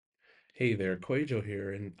Hey there, Quajo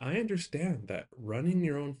here, and I understand that running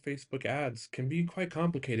your own Facebook ads can be quite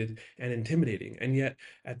complicated and intimidating, and yet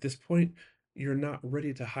at this point, you're not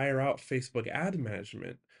ready to hire out Facebook ad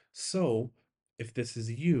management. So, if this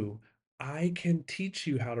is you, I can teach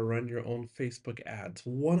you how to run your own Facebook ads,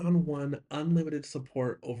 one-on-one, unlimited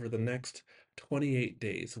support over the next 28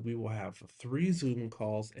 days. We will have 3 Zoom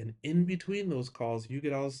calls, and in between those calls, you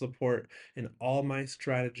get all the support and all my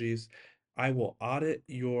strategies. I will audit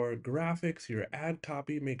your graphics, your ad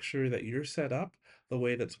copy, make sure that you're set up the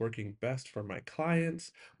way that's working best for my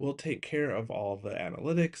clients. We'll take care of all the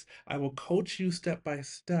analytics. I will coach you step by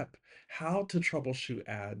step how to troubleshoot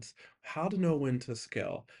ads, how to know when to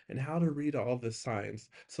scale, and how to read all the signs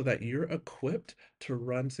so that you're equipped to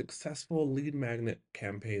run successful lead magnet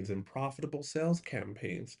campaigns and profitable sales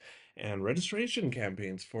campaigns and registration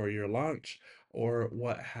campaigns for your launch or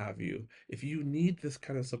what have you. If you need this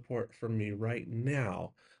kind of support from me right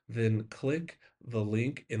now, then click the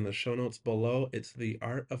link in the show notes below. It's the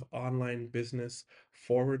Art of Online Business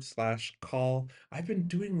 /call. I've been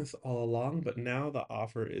doing this all along, but now the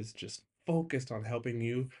offer is just focused on helping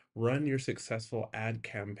you run your successful ad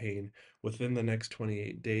campaign within the next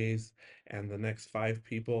 28 days, and the next 5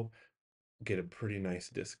 people get a pretty nice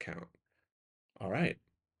discount. All right,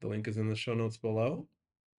 the link is in the show notes below.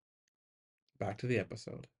 Back to the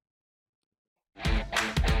episode.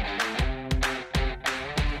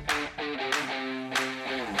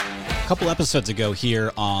 A couple episodes ago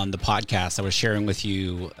here on the podcast, I was sharing with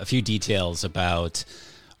you a few details about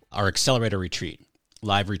our accelerator retreat,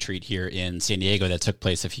 live retreat here in San Diego that took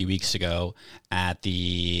place a few weeks ago at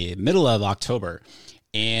the middle of October.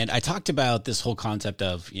 And I talked about this whole concept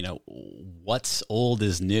of, what's old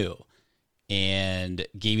is new, and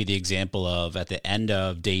gave you the example of at the end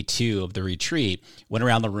of day 2 of the retreat, went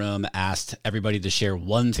around the room, asked everybody to share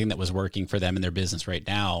one thing that was working for them in their business right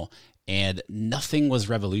now. And nothing was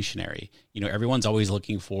revolutionary. Everyone's always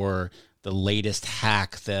looking for the latest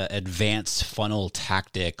hack, the advanced funnel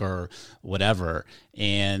tactic or whatever.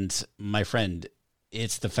 And my friend,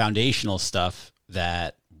 it's the foundational stuff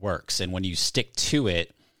that works. And when you stick to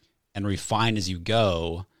it and refine as you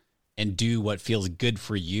go and do what feels good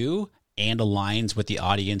for you and aligns with the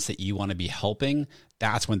audience that you want to be helping,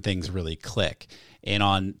 that's when things really click. And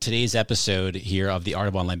on today's episode here of the Art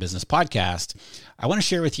of Online Business podcast, I want to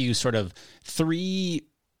share with you sort of 3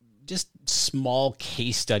 just small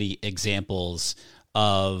case study examples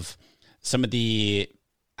of some of the,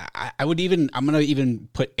 I'm going to even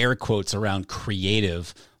put air quotes around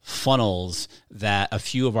creative funnels that a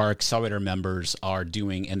few of our accelerator members are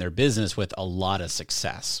doing in their business with a lot of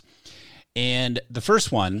success. And the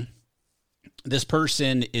first one, this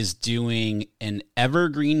person is doing an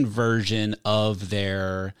evergreen version of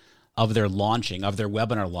their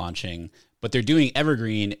webinar launching, but they're doing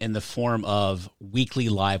evergreen in the form of weekly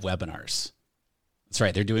live webinars. That's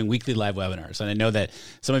right. They're doing weekly live webinars. And I know that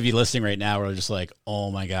some of you listening right now are just like,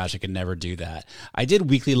 oh my gosh, I could never do that. I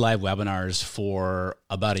did weekly live webinars for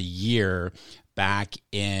about a year back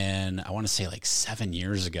in, I want to say like 7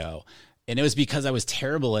 years ago. And it was because I was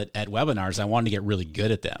terrible at webinars. I wanted to get really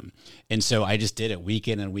good at them. And so I just did it week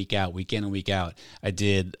in and week out, week in and week out. I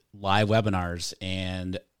did live webinars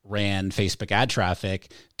and ran Facebook ad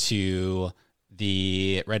traffic to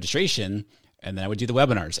the registration, and then I would do the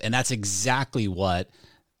webinars. And that's exactly what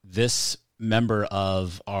this member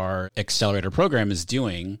of our accelerator program is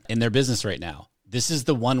doing in their business right now. This is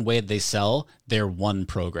the one way they sell their one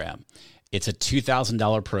program. It's a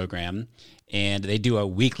 $2,000 program, and they do a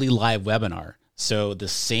weekly live webinar. So the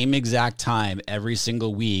same exact time every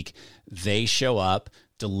single week, they show up,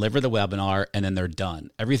 deliver the webinar, and then they're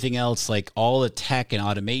done. Everything else, like all the tech and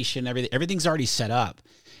automation, everything's already set up.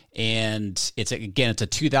 And it's a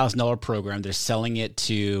 $2,000 program. They're selling it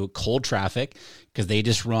to cold traffic because they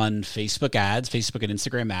just run Facebook ads, Facebook and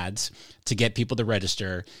Instagram ads to get people to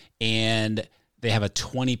register. And they have a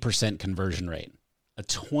 20% conversion rate. A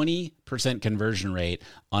 20% conversion rate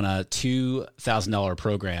on a $2,000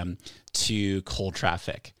 program to cold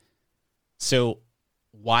traffic. So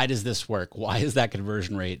why does this work? Why is that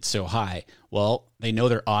conversion rate so high? Well, they know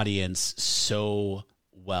their audience so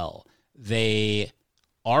well. They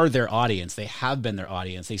are their audience. They have been their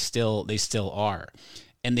audience. They still are.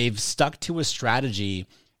 And they've stuck to a strategy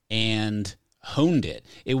and honed it.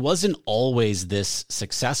 It wasn't always this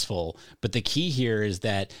successful, but the key here is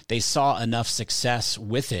that they saw enough success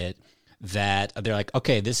with it that they're like,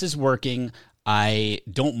 okay, this is working. I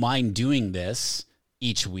don't mind doing this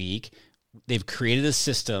each week. They've created a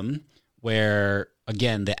system where,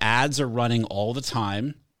 again, the ads are running all the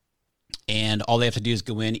time, And all they have to do is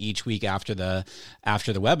go in each week after the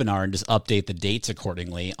webinar and just update the dates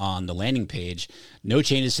accordingly on the landing page. No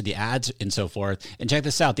changes to the ads and so forth. And check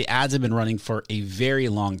this out. The ads have been running for a very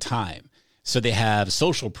long time. So they have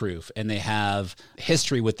social proof and they have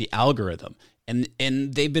history with the algorithm. And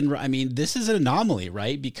they've been, I mean, this is an anomaly,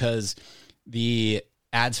 right? Because the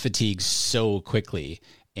ads fatigue so quickly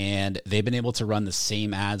and they've been able to run the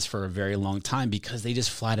same ads for a very long time because they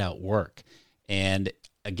just flat out work. And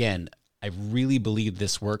again, I really believe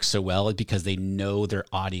this works so well because they know their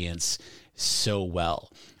audience so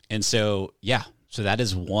well. And so, yeah, so that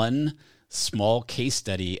is one small case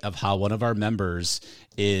study of how one of our members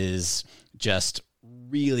is just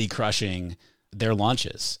really crushing their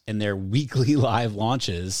launches and their weekly live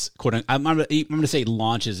launches. Quote, I'm going to say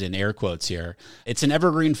launches in air quotes here. It's an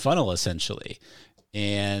evergreen funnel essentially.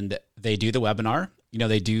 And they do the webinar.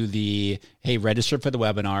 They do the, hey, register for the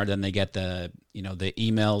webinar. Then they get the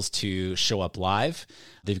emails to show up live.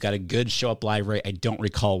 They've got a good show up live rate. I don't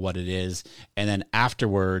recall what it is. And then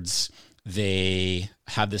afterwards, they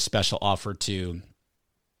have this special offer to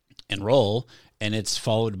enroll. And it's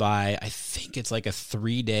followed by, I think it's like a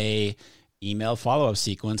 3-day email follow-up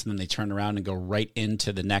sequence. And then they turn around and go right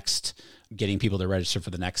into the next, getting people to register for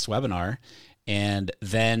the next webinar. And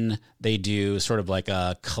then they do sort of like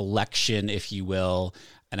a collection, if you will.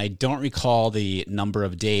 And I don't recall the number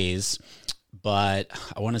of days, but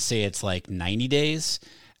I want to say it's like 90 days.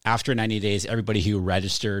 After 90 days, everybody who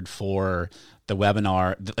registered for the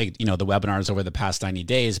webinar, the webinars over the past 90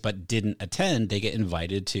 days, but didn't attend, they get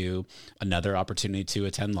invited to another opportunity to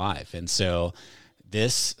attend live. And so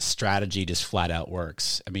this strategy just flat out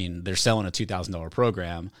works. I mean, they're selling a $2,000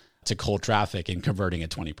 program to cold traffic and converting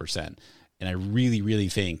at 20%. And I really, really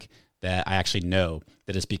think that I actually know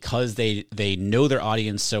that it's because they know their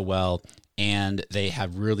audience so well and they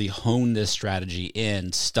have really honed this strategy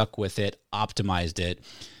in, stuck with it, optimized it,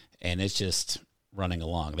 and it's just running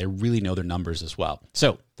along. They really know their numbers as well.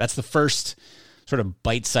 So that's the first sort of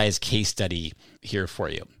bite-sized case study here for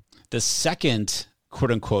you. The second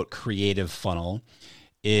quote-unquote creative funnel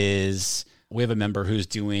is we have a member who's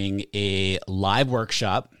doing a live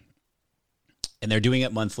workshop and they're doing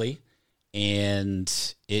it monthly. And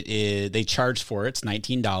they charge for it. It's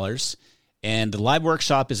 $19. And the live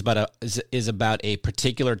workshop is about a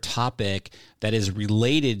particular topic that is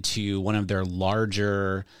related to one of their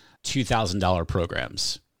larger $2,000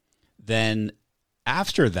 programs. Then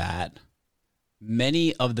after that,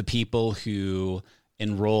 many of the people who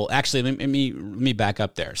enroll, actually, let me back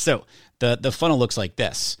up there. So the funnel looks like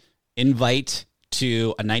this: invite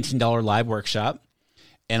to a $19 live workshop.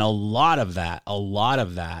 And a lot of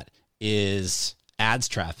that is ads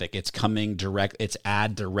traffic. It's coming direct, it's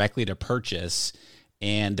ad directly to purchase,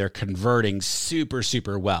 and they're converting super,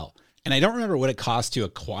 super well. And I don't remember what it costs to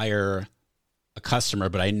acquire a customer,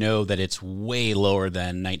 but I know that it's way lower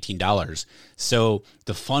than $19. So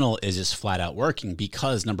the funnel is just flat out working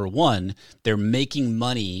because, number one, they're making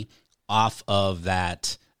money off of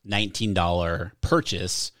that $19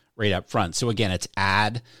 purchase right up front. So again, it's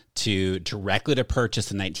ad to directly to purchase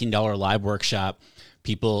the $19 live workshop.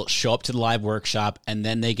 People show up to the live workshop and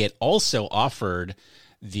then they get also offered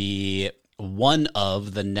the one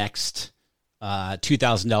of the next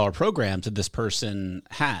 $2,000 programs that this person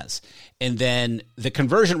has. And then the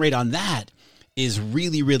conversion rate on that is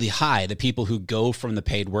really, really high. The people who go from the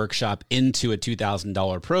paid workshop into a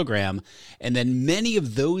 $2,000 program. And then many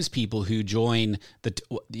of those people who join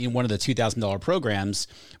one of the $2,000 programs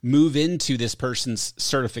move into this person's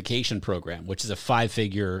certification program, which is a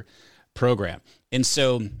 5-figure program. And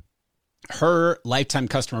so her lifetime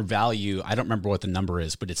customer value, I don't remember what the number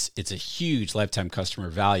is, but it's a huge lifetime customer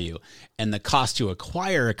value. And the cost to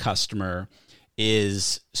acquire a customer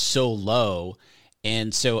is so low.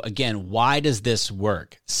 And so again, why does this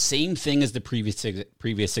work? Same thing as the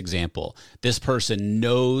previous example. This person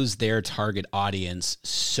knows their target audience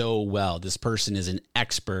so well. This person is an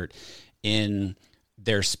expert in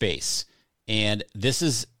their space. And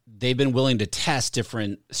they've been willing to test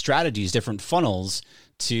different strategies, different funnels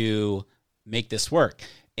to make this work.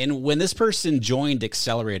 And when this person joined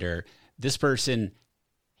Accelerator, this person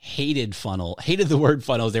hated the word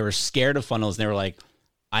funnels. They were scared of funnels. And they were like,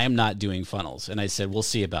 I am not doing funnels. And I said, we'll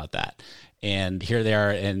see about that. And here they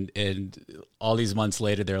are. And all these months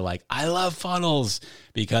later, they're like, I love funnels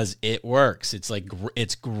because it works. It's like,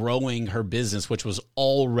 it's growing her business, which was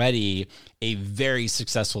already a very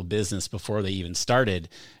successful business before they even started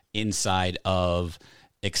inside of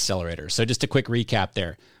Accelerator. So just a quick recap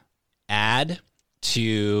there. Add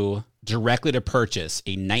to directly to purchase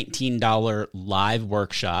a $19 live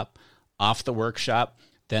workshop. Off the workshop,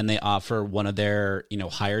 then they offer one of their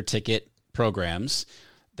higher ticket programs,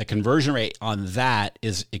 the conversion rate on that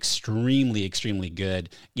is extremely, extremely good.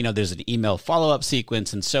 There's an email follow-up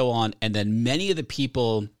sequence and so on. And then many of the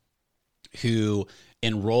people who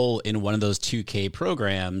enroll in one of those 2K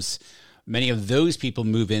programs, many of those people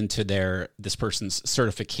move into this person's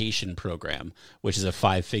certification program, which is a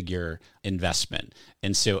 5-figure investment.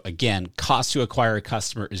 And so again, cost to acquire a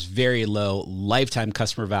customer is very low. Lifetime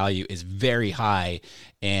customer value is very high.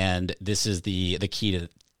 And this is the key to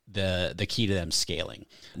the key to them scaling,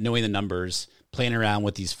 knowing the numbers, playing around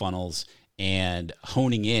with these funnels, and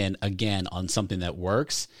honing in again on something that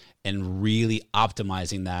works and really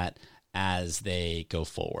optimizing that as they go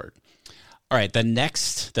forward. All right,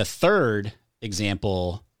 the third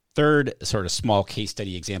sort of small case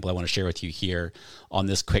study example I want to share with you here on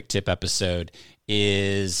this quick tip episode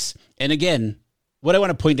is, and again, what I want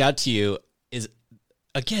to point out to you is,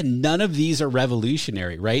 again, none of these are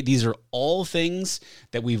revolutionary, right? These are all things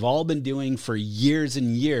that we've all been doing for years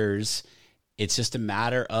and years. It's just a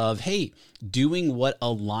matter of, hey, doing what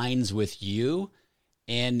aligns with you.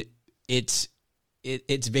 And it's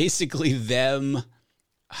basically them.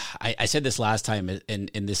 I said this last time, and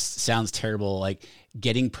this sounds terrible, like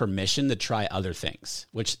getting permission to try other things,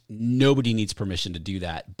 which nobody needs permission to do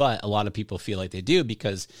that. But a lot of people feel like they do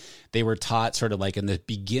because they were taught sort of like in the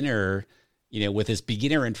beginner, with this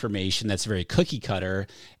beginner information that's very cookie cutter.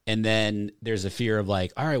 And then there's a fear of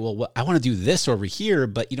like, all right, well, I want to do this over here,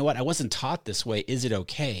 but you know what? I wasn't taught this way. Is it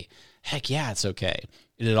okay? Heck yeah, it's okay.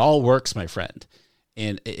 And it all works, my friend.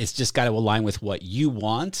 And it's just got to align with what you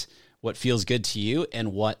want, what feels good to you,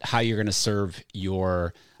 and how you're going to serve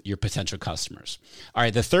your potential customers. All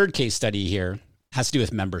right, the third case study here has to do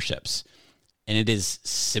with memberships. And it is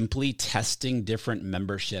simply testing different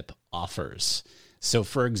membership offers. So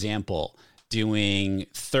for example, doing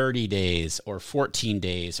 30 days or 14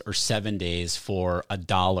 days or 7 days for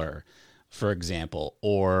 $1, for example,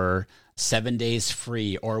 or 7 days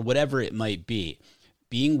free or whatever it might be.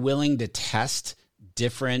 Being willing to test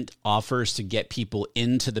different offers to get people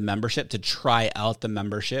into the membership, to try out the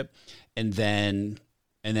membership. And then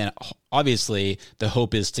obviously the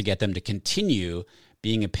hope is to get them to continue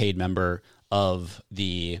being a paid member of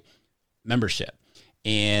the membership.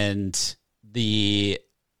 And the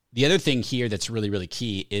other thing here that's really, really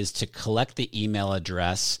key is to collect the email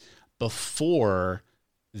address before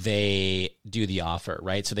they do the offer,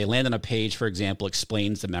 right? So they land on a page, for example,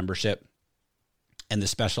 explains the membership and the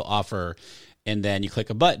special offer, and then you click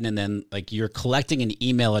a button, and then like you're collecting an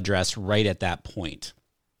email address right at that point.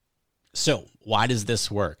 So why does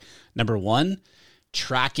this work? Number one,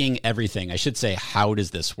 tracking everything. I should say, how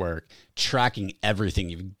does this work? Tracking everything.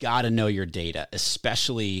 You've got to know your data,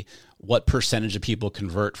 especially what percentage of people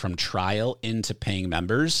convert from trial into paying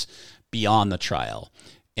members beyond the trial.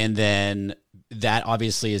 And then that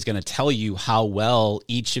obviously is going to tell you how well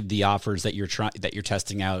each of the offers that you're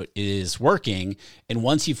testing out is working. And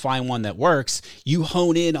once you find one that works, you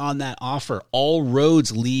hone in on that offer. All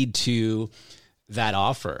roads lead to that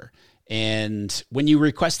offer. And when you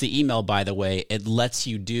request the email, by the way, it lets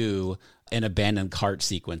you do an abandoned cart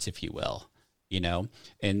sequence, if you will,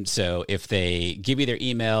 And so if they give you their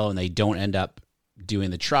email and they don't end up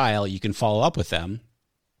doing the trial, you can follow up with them.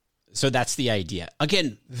 So that's the idea.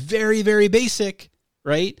 Again, very, very basic,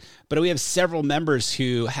 right? But we have several members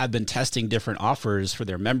who have been testing different offers for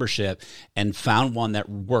their membership and found one that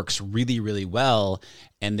works really, really well.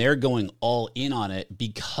 And they're going all in on it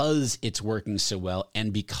because it's working so well,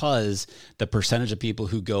 and because the percentage of people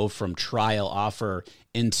who go from trial offer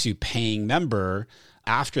into paying member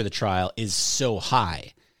after the trial is so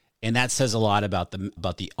high. And that says a lot about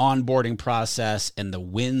the onboarding process and the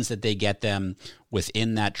wins that they get them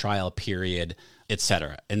within that trial period, et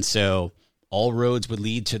cetera. And so all roads would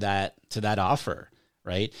lead to that offer,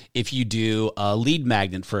 right? If you do a lead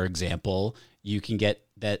magnet, for example, you can get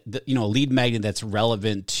that, a lead magnet that's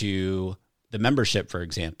relevant to the membership, for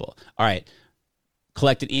example. All right,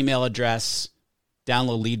 collect an email address,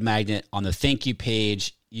 download lead magnet. On the thank you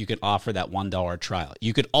page, you can offer that $1 trial.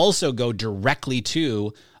 You could also go directly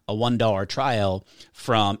to a $1 trial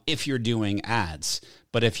from if you're doing ads.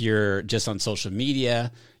 But if you're just on social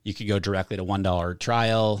media, you could go directly to $1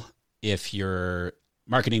 trial. If you're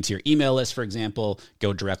marketing to your email list, for example,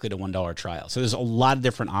 go directly to $1 trial. So there's a lot of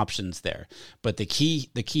different options there. But the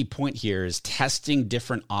key point here is testing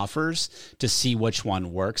different offers to see which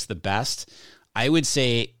one works the best. I would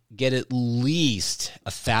say get at least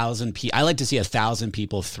 1,000 people. I like to see 1,000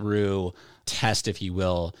 people through test, if you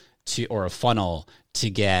will, or a funnel to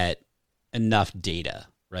get enough data,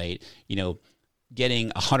 right? getting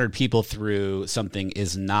 100 people through something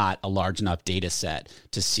is not a large enough data set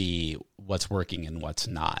to see what's working and what's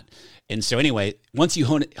not. And so anyway, once you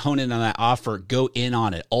hone in on that offer, go in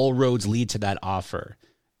on it. All roads lead to that offer.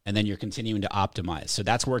 And then you're continuing to optimize. So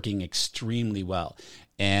that's working extremely well.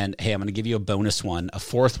 And hey, I'm going to give you a bonus one, a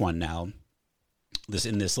fourth one now,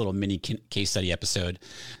 in this little mini case study episode.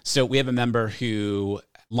 So we have a member who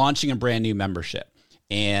launching a brand new membership,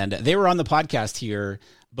 and they were on the podcast here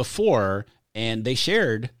before, and they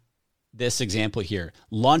shared this example here,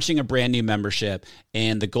 launching a brand new membership.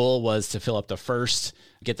 And the goal was to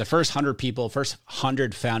get the first 100 people, first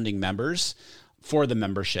 100 founding members for the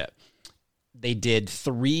membership. They did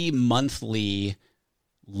 3 monthly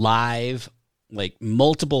live, like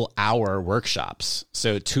multiple hour workshops.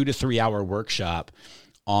 So 2 to 3 hour workshop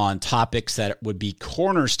on topics that would be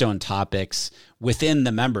cornerstone topics within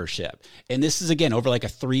the membership. And this is, again, over like a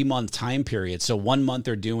 3-month time period. So 1 month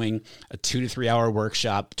they're doing a 2 to 3 hour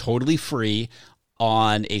workshop totally free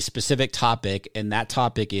on a specific topic, and that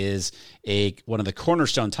topic is one of the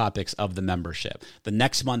cornerstone topics of the membership. The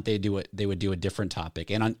next month they would do a different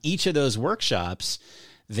topic. And on each of those workshops,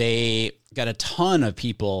 they got a ton of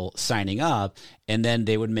people signing up, and then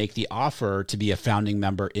they would make the offer to be a founding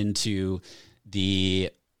member into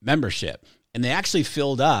the membership. And they actually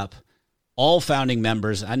filled up all founding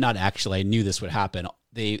members. I knew this would happen.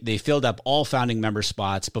 They filled up all founding member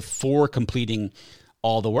spots before completing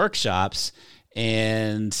all the workshops.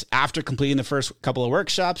 And after completing the first couple of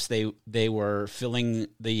workshops, they were filling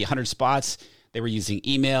the 100 spots. They were using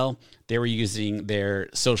email. They were using their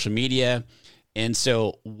social media. And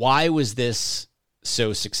so why was this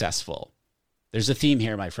so successful? There's a theme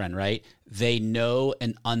here, my friend, right? They know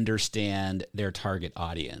and understand their target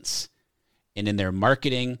audience. And in their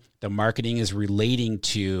marketing, the marketing is relating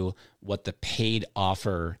to what the paid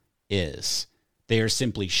offer is. They are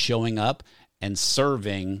simply showing up and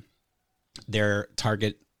serving their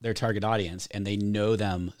target audience, and they know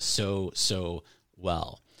them so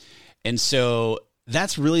well. And so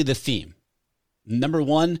that's really the theme. Number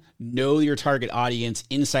one, know your target audience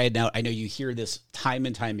inside and out. I know you hear this time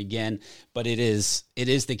and time again, but it is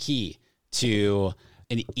the key to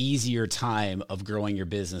an easier time of growing your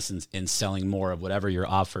business and selling more of whatever your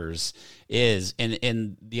offers is.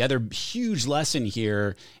 And the other huge lesson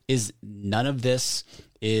here is none of this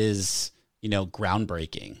is,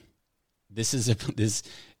 groundbreaking.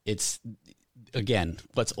 It's again,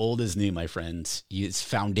 what's old is new, my friends. It's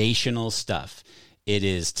foundational stuff. It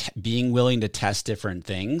is being willing to test different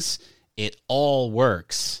things. It all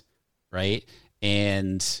works, right?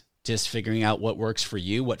 And just figuring out what works for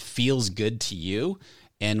you, what feels good to you,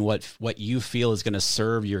 and what you feel is going to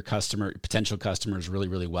serve your potential customers really,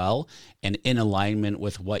 really well, and in alignment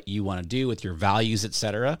with what you want to do with your values, et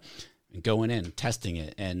cetera. Going in, testing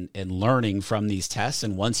it, and learning from these tests.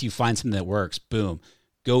 And once you find something that works, boom,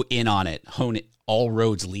 go in on it, hone it. All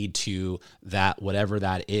roads lead to that, whatever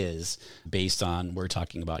that is, based on what we're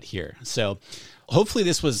talking about here. So hopefully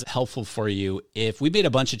this was helpful for you. If we made a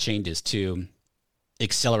bunch of changes to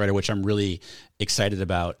Accelerator, which I'm really excited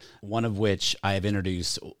about, one of which I have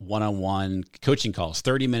introduced one-on-one coaching calls,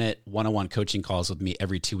 30-minute one-on-one coaching calls with me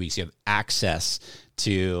every 2 weeks. You have access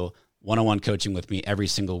to one-on-one coaching with me every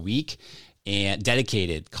single week and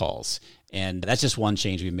dedicated calls. And that's just one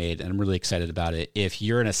change we made, and I'm really excited about it. If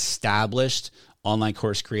you're an established online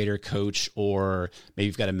course creator, coach, or maybe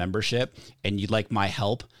you've got a membership and you'd like my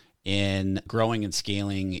help in growing and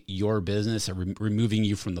scaling your business, and removing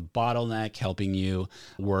you from the bottleneck, helping you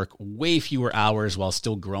work way fewer hours while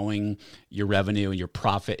still growing your revenue and your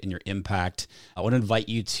profit and your impact, I want to invite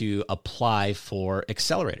you to apply for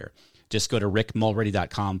Accelerator. Just go to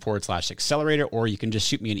rickmulready.com/accelerator, or you can just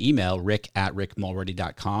shoot me an email,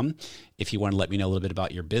 rick@rickmulready.com, if you want to let me know a little bit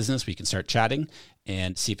about your business. We can start chatting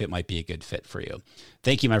and see if it might be a good fit for you.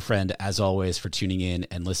 Thank you, my friend, as always, for tuning in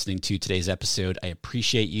and listening to today's episode. I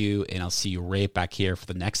appreciate you, and I'll see you right back here for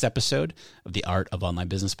the next episode of the Art of Online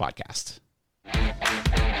Business podcast.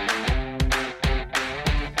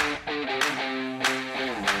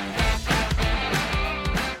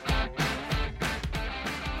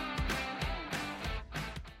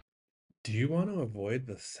 Do you want to avoid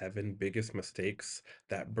the 7 biggest mistakes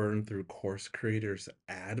that burn through course creators'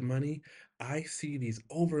 ad money? I see these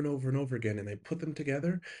over and over and over again, and I put them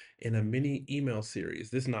together in a mini email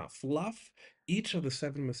series. This is not fluff. Each of the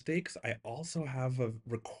 7 mistakes, I also have a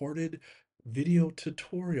recorded video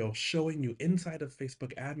tutorial showing you inside of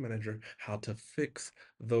Facebook Ad Manager how to fix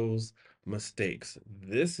those mistakes.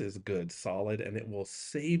 This is good, solid, and it will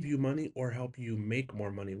save you money or help you make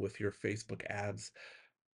more money with your Facebook ads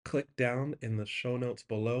click down in the show notes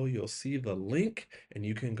below. You'll see the link and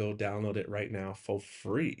you can go download it right now for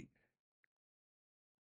free.